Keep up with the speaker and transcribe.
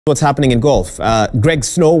What's happening in golf? Greg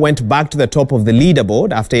Snow went back to the top of the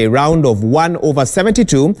leaderboard after a round of 1 over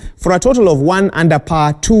 72 for a total of 1 under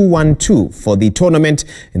par 212 for the tournament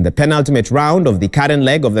in the penultimate round of the Karen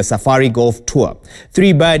leg of the Safari Golf Tour.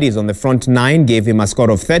 3 birdies on the front 9 gave him a score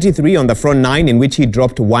of 33 on the front 9, in which he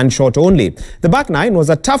dropped 1 shot only. The back 9 was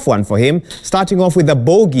a tough one for him, starting off with a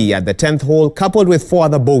bogey at the 10th hole coupled with 4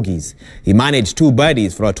 other bogeys. He managed 2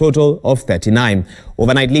 birdies for a total of 39.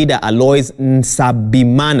 Overnight leader Alois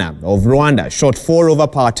Nsabimana of Rwanda shot 4 over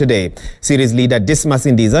par today. Series leader Dismas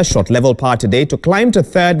Indiza shot level par today to climb to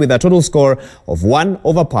third with a total score of 1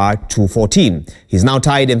 over par 214. He's now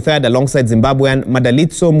tied in third alongside Zimbabwean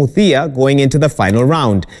Madalitso Muthia going into the final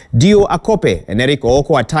round. Dio Akope and Eric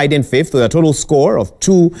Ooko are tied in 5th with a total score of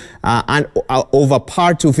 2 over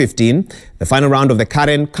par 215. The final round of the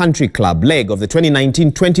Karen Country Club leg of the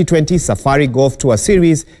 2019-2020 Safari Golf Tour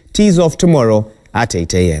Series tees off tomorrow at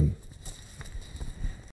 8 a.m.